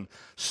possession,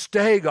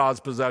 stay God's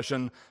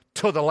possession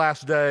till the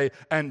last day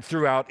and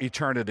throughout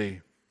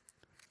eternity.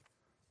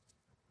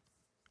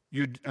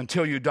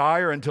 Until you die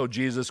or until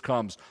Jesus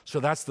comes. So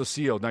that's the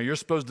seal. Now you're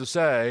supposed to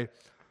say,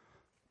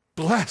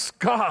 bless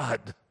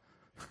God.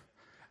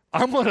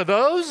 I'm one of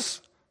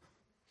those.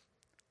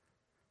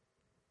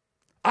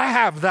 I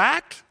have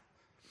that.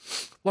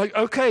 Like,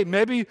 okay,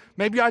 maybe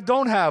I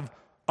don't have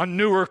a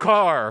newer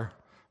car.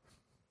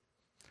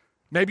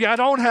 Maybe I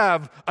don't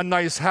have a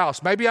nice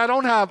house. Maybe I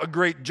don't have a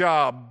great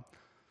job.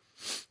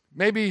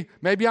 Maybe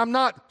I'm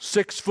not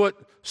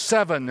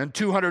 6'7" and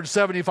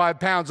 275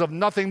 pounds of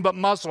nothing but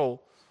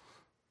muscle.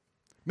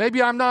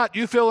 Maybe I'm not.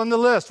 You fill in the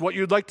list, what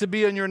you'd like to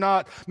be and you're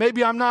not.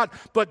 Maybe I'm not.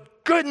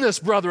 But goodness,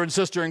 brother and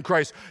sister in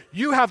Christ,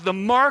 you have the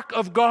mark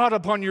of God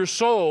upon your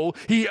soul.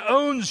 He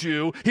owns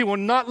you. He will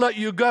not let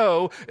you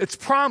go. It's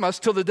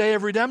promised till the day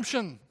of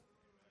redemption.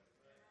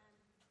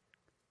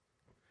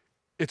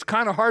 It's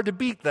kind of hard to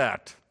beat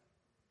that.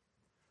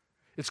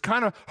 It's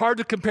kind of hard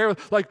to compare.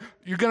 Like,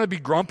 you're going to be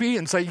grumpy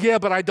and say, yeah,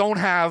 but I don't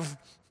have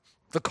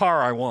the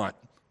car I want.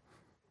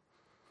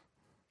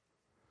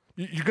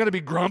 You're going to be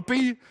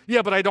grumpy?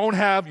 Yeah, but I don't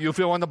have, you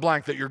fill in the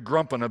blank that you're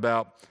grumping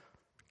about.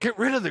 Get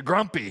rid of the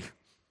grumpy.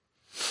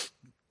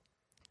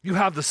 You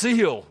have the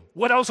seal.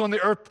 What else on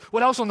the earth,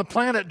 what else on the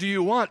planet do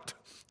you want?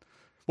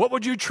 What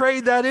would you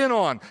trade that in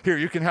on? Here,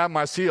 you can have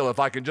my seal if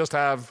I can just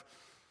have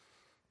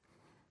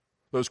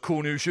those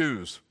cool new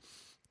shoes.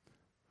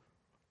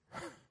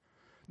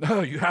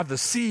 No, you have the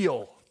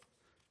seal.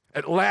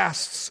 It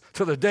lasts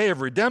to the day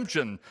of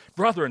redemption.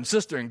 Brother and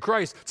sister in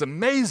Christ, it's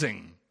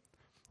amazing.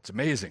 It's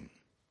amazing.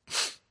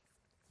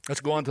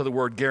 Let's go on to the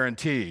word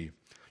guarantee.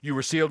 You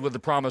were sealed with the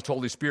promised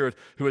Holy Spirit,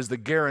 who is the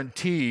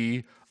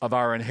guarantee of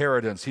our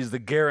inheritance. He's the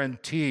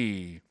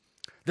guarantee.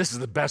 This is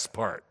the best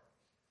part,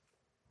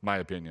 in my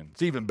opinion.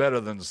 It's even better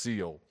than the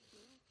seal.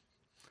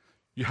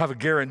 You have a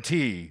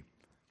guarantee.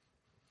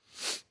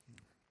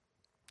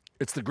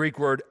 It's the Greek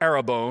word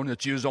arabon.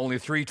 It's used only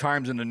 3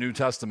 times in the New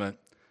Testament.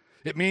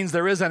 It means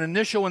there is an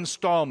initial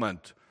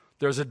installment.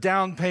 There's a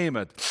down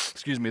payment.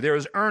 There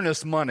is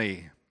earnest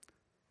money.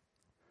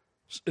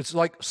 It's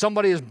like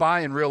somebody is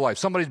buying real life.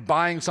 Somebody's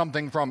buying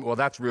something from, well,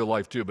 that's real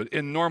life too, but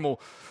in normal,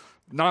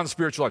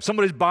 non-spiritual life,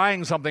 somebody's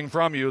buying something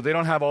from you. They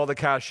don't have all the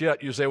cash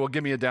yet. You say, well,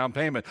 give me a down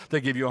payment.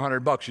 They give you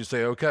 $100. You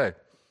say, okay.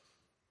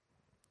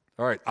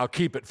 All right, I'll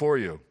keep it for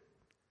you.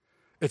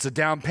 It's a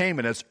down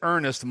payment. It's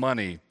earnest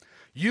money.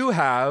 You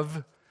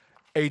have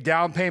a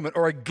down payment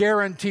or a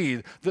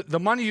guarantee. The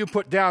money you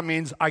put down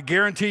means I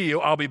guarantee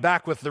you I'll be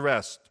back with the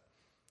rest.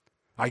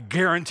 I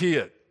guarantee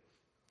it.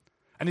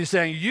 And he's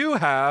saying you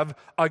have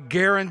a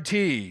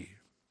guarantee.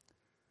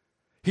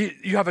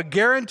 You have a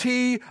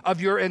guarantee of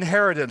your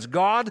inheritance.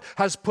 God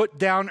has put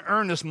down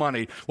earnest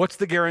money. What's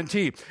the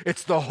guarantee?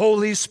 It's the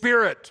Holy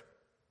Spirit.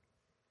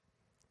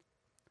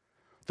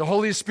 The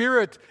Holy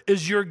Spirit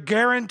is your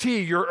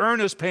guarantee, your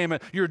earnest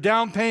payment, your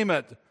down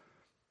payment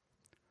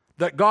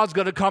that God's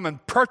going to come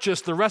and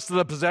purchase the rest of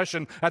the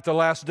possession at the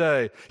last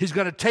day. He's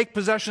going to take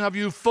possession of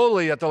you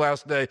fully at the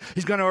last day.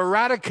 He's going to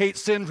eradicate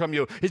sin from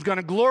you. He's going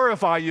to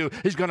glorify you.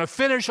 He's going to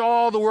finish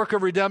all the work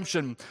of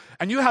redemption.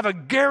 And you have a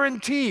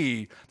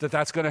guarantee that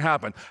that's going to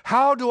happen.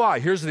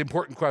 Here's the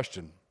important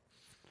question.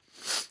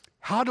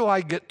 How do I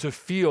get to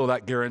feel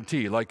that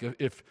guarantee? Like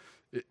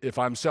if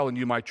I'm selling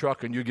you my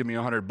truck and you give me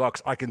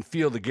 $100, I can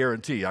feel the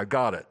guarantee. I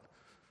got it.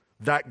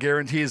 That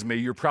guarantees me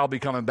you're probably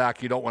coming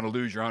back. You don't want to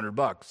lose your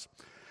 $100.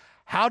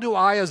 How do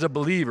I, as a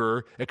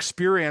believer,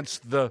 experience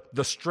the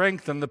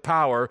strength and the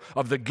power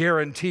of the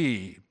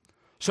guarantee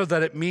so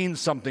that it means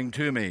something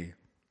to me?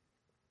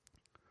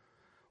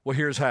 Well,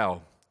 here's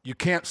how. You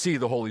can't see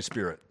the Holy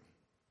Spirit.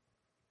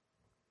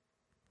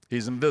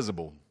 He's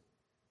invisible.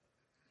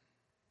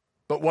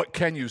 But what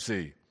can you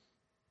see?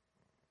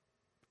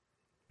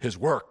 His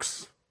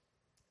works.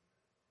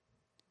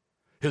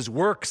 His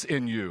works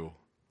in you.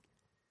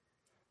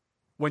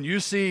 When you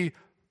see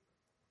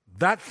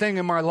that thing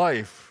in my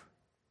life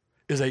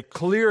is a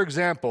clear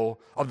example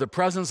of the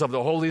presence of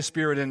the Holy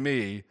Spirit in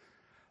me,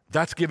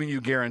 that's giving you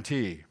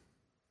guarantee.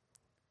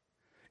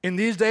 In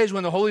these days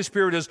when the Holy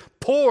Spirit is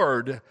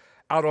poured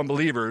out on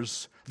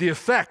believers, the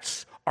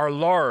effects are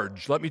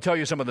large. Let me tell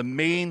you some of the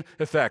main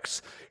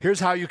effects. Here's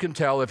how you can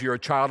tell if you're a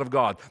child of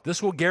God.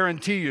 This will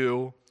guarantee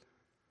you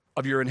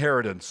of your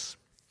inheritance.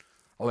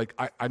 Like,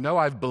 I know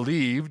I've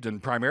believed,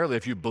 and primarily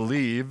if you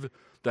believe,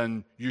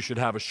 then you should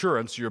have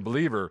assurance you're a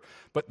believer.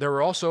 But there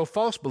are also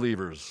false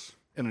believers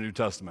in the New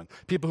Testament.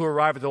 People who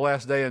arrive at the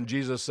last day and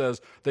Jesus says,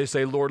 they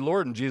say, Lord,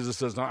 Lord, and Jesus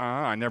says,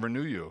 I never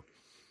knew you.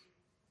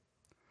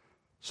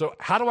 So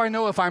how do I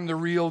know if I'm the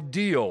real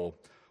deal?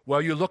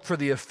 Well, you look for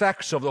the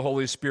effects of the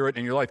Holy Spirit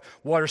in your life.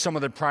 What are some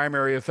of the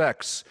primary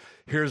effects?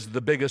 Here's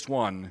the biggest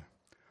one.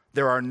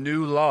 There are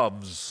new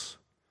loves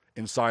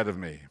inside of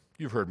me.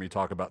 You've heard me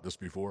talk about this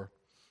before.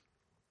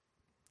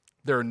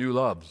 There are new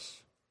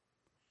loves.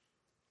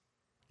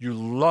 You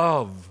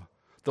love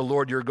the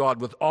Lord your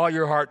God with all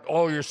your heart,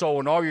 all your soul,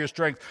 and all your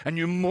strength, and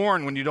you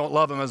mourn when you don't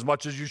love him as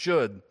much as you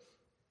should.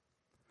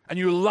 And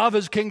you love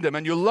his kingdom,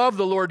 and you love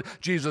the Lord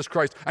Jesus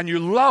Christ, and you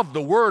love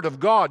the word of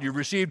God. You've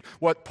received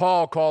what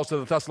Paul calls to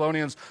the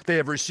Thessalonians, they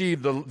have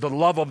received the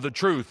love of the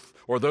truth,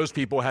 or those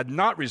people had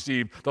not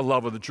received the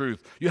love of the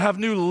truth. You have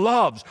new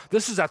loves.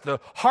 This is at the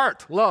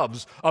heart,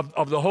 loves,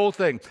 of the whole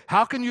thing.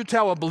 How can you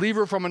tell a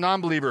believer from a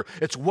non-believer?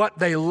 It's what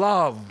they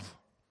love.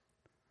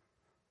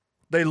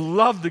 They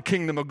love the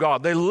kingdom of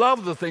God. They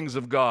love the things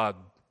of God.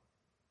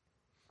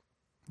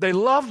 They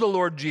love the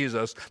Lord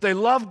Jesus. They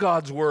love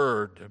God's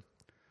word.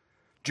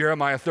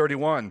 Jeremiah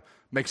 31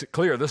 makes it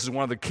clear. This is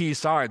one of the key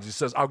signs. He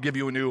says, I'll give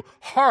you a new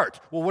heart.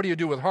 Well, what do you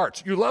do with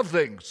hearts? You love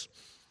things.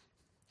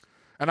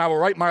 And I will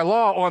write my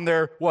law on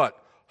their,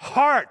 what?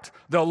 Heart.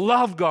 They'll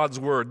love God's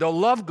word. They'll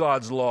love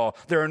God's law.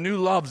 There are new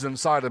loves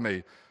inside of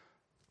me.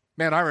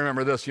 Man, I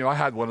remember this. I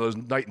had one of those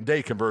night and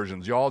day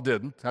conversions. You all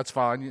didn't. That's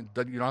fine. You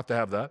don't have to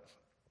have that.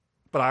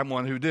 But I'm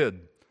one who did.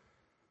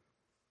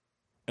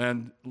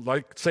 And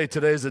say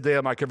today's the day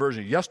of my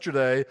conversion.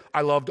 Yesterday,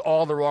 I loved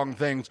all the wrong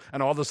things,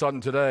 and all of a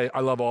sudden today, I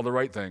love all the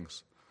right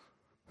things.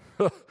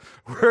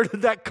 Where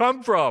did that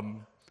come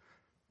from?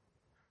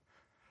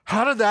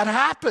 How did that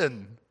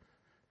happen?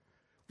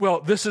 Well,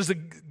 this is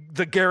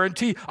the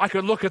guarantee. I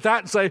could look at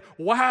that and say,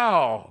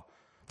 wow,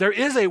 there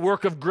is a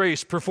work of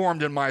grace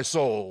performed in my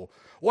soul.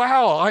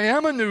 Wow, I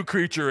am a new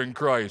creature in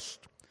Christ.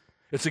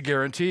 It's a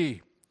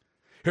guarantee.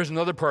 Here's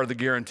another part of the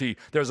guarantee.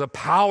 There's a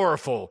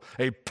powerful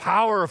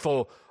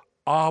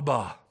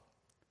Abba,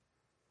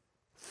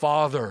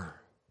 Father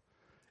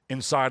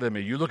inside of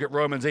me. You look at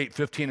Romans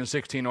 8:15 and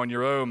 16 on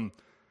your own,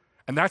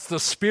 and that's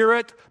the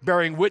Spirit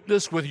bearing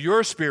witness with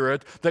your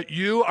spirit that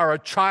you are a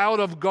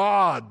child of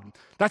God.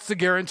 That's the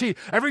guarantee.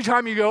 Every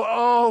time you go,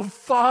 oh,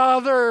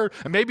 Father,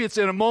 and maybe it's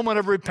in a moment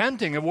of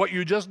repenting of what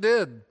you just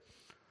did.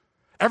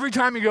 Every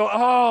time you go,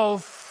 oh,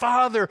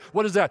 Father,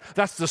 what is that?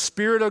 That's the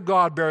Spirit of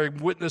God bearing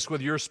witness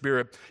with your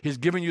spirit. He's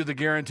giving you the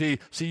guarantee.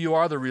 See, you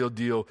are the real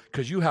deal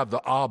because you have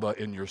the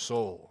Abba in your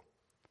soul.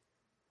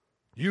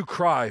 You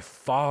cry,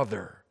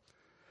 Father.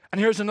 And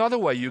here's another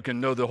way you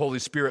can know the Holy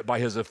Spirit by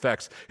his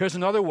effects. Here's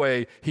another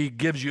way he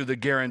gives you the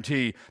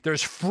guarantee.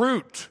 There's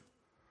fruit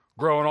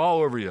growing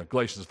all over you.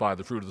 Galatians 5,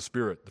 the fruit of the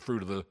Spirit. The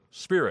fruit of the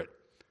Spirit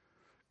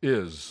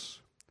is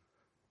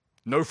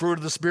no fruit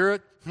of the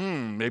Spirit?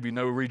 Maybe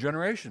no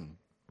regeneration.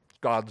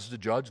 God's the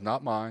judge,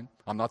 not mine.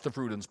 I'm not the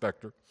fruit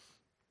inspector.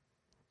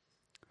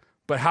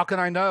 But how can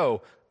I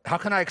know? How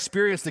can I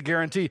experience the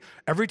guarantee?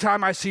 Every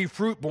time I see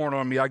fruit born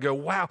on me, I go,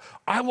 wow,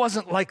 I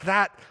wasn't like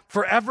that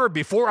forever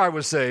before I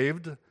was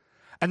saved.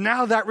 And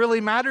now that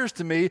really matters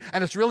to me,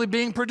 and it's really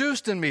being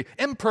produced in me,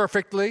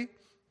 imperfectly.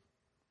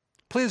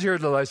 Please hear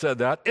that I said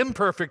that.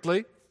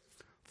 Imperfectly,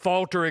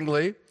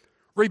 falteringly,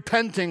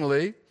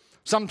 repentingly,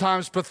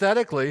 sometimes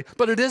pathetically,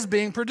 but it is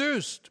being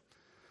produced.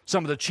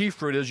 Some of the chief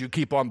fruit is you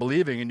keep on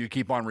believing and you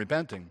keep on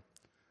repenting.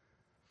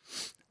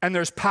 And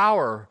there's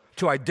power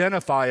to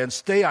identify and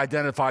stay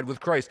identified with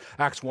Christ.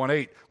 Acts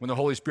 1:8, when the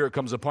Holy Spirit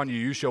comes upon you,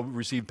 you shall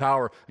receive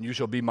power and you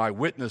shall be my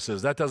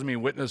witnesses. That doesn't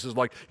mean witnesses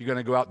like you're going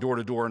to go out door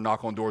to door and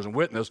knock on doors and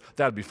witness.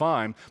 That'd be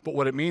fine. But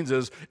what it means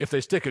is if they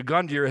stick a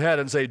gun to your head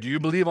and say, do you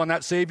believe on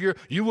that Savior?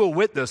 You will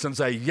witness and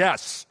say,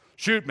 yes,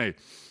 shoot me.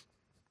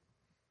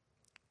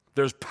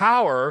 There's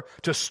power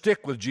to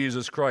stick with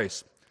Jesus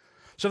Christ.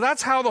 So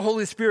that's how the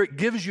Holy Spirit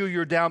gives you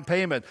your down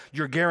payment,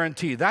 your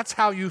guarantee. That's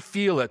how you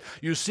feel it.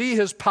 You see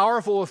his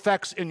powerful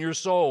effects in your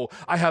soul.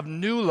 I have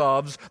new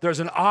loves. There's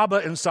an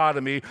Abba inside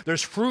of me.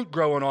 There's fruit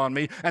growing on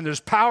me. And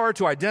there's power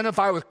to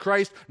identify with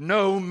Christ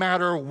no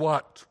matter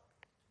what.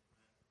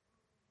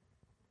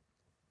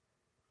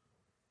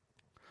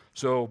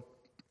 So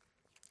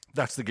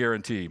that's the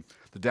guarantee,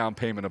 the down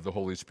payment of the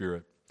Holy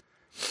Spirit.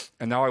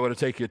 And now I want to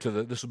take you to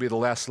this will be the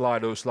last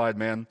slide. Oh, slide,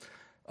 man.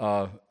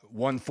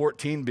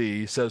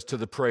 1:14b says, to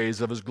the praise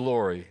of his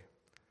glory.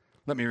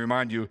 Let me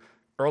remind you,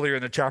 earlier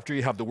in the chapter,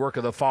 you have the work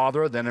of the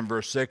Father, then in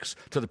verse 6,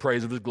 to the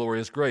praise of his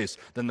glorious grace.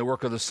 Then the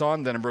work of the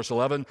Son, then in verse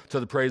 11,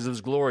 to the praise of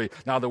his glory.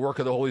 Now the work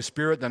of the Holy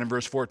Spirit, then in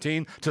verse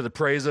 14, to the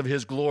praise of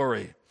his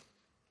glory.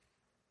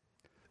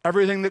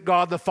 Everything that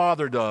God the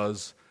Father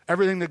does,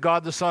 everything that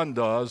God the Son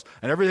does,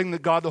 and everything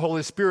that God the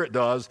Holy Spirit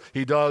does,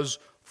 he does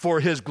for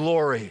his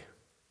glory.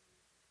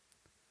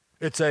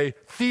 It's a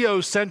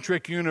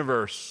theocentric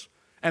universe.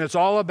 And it's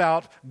all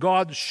about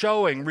God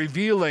showing,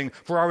 revealing,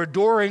 for our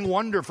adoring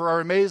wonder, for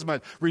our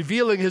amazement,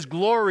 revealing his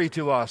glory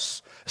to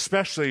us,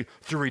 especially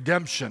through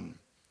redemption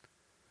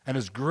and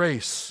his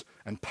grace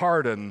and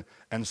pardon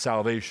and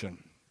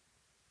salvation.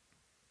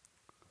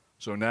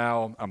 So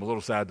now, I'm a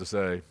little sad to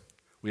say,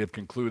 we have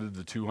concluded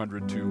the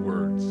 202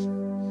 words.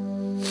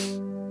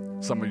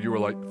 Some of you were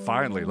like,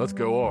 finally, let's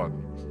go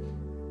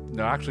on.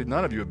 No, actually,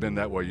 none of you have been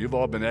that way. You've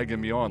all been egging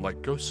me on,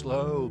 like, go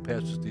slow,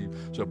 Pastor Steve.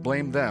 So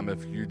blame them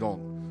if you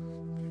don't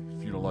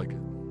like it.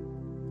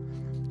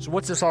 So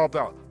what's this all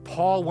about?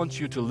 Paul wants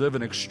you to live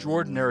an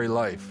extraordinary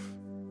life.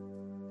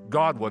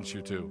 God wants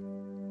you to.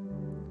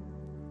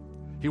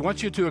 He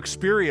wants you to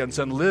experience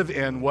and live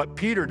in what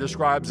Peter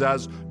describes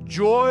as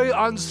joy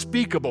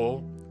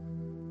unspeakable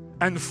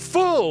and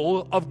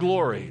full of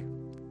glory.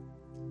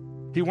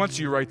 He wants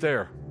you right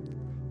there.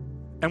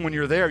 And when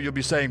you're there, you'll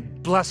be saying,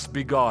 blessed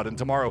be God. And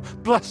tomorrow,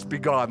 blessed be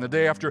God. And the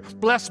day after,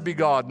 blessed be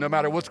God. No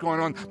matter what's going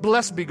on,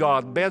 blessed be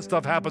God. Bad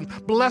stuff happens,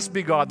 blessed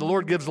be God. The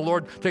Lord gives, the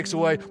Lord takes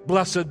away.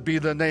 Blessed be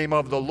the name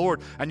of the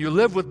Lord. And you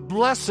live with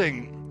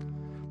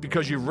blessing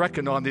because you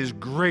reckon on these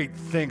great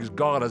things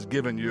God has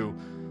given you,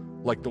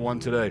 like the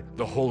one today,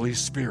 the Holy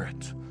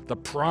Spirit, the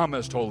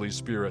promised Holy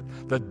Spirit,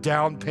 the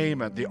down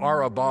payment, the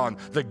arabon,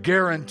 the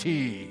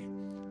guarantee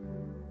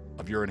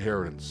of your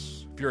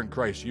inheritance. If you're in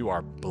Christ, you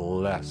are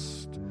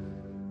blessed.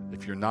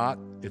 If you're not,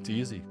 it's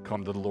easy.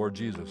 Come to the Lord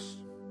Jesus.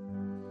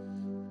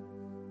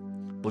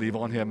 Believe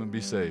on him and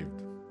be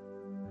saved.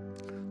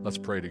 Let's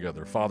pray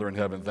together. Father in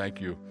heaven, thank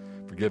you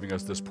for giving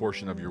us this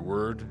portion of your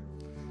word.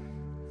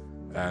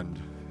 And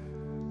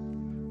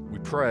we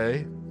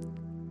pray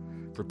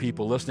for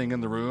people listening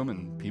in the room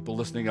and people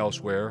listening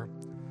elsewhere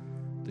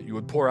that you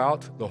would pour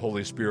out the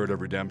Holy Spirit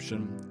of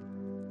redemption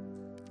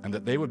and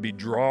that they would be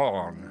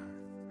drawn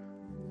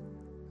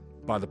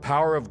by the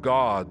power of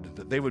God,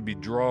 that they would be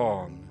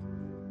drawn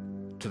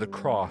to the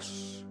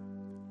cross,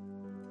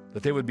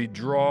 that they would be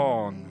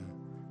drawn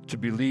to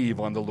believe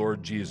on the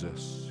Lord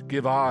Jesus.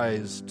 Give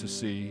eyes to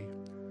see,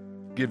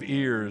 give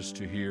ears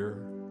to hear,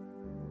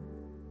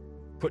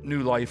 put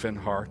new life in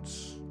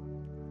hearts,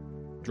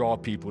 draw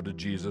people to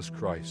Jesus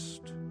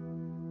Christ.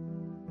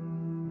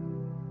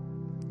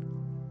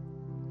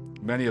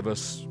 Many of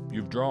us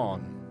you've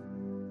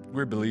drawn,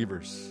 we're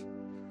believers.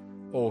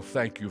 Oh,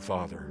 thank you,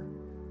 Father,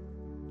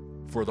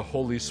 for the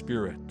Holy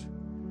Spirit.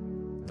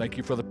 Thank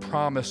you for the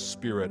promised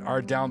Spirit,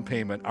 our down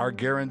payment, our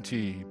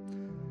guarantee,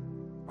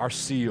 our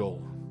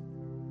seal.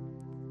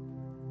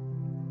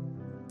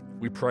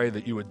 We pray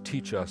that you would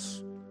teach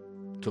us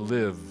to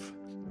live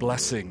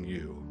blessing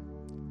you,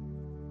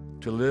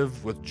 to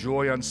live with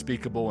joy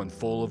unspeakable and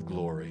full of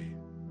glory.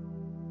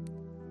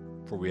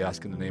 For we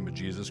ask in the name of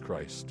Jesus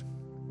Christ.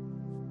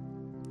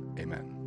 Amen.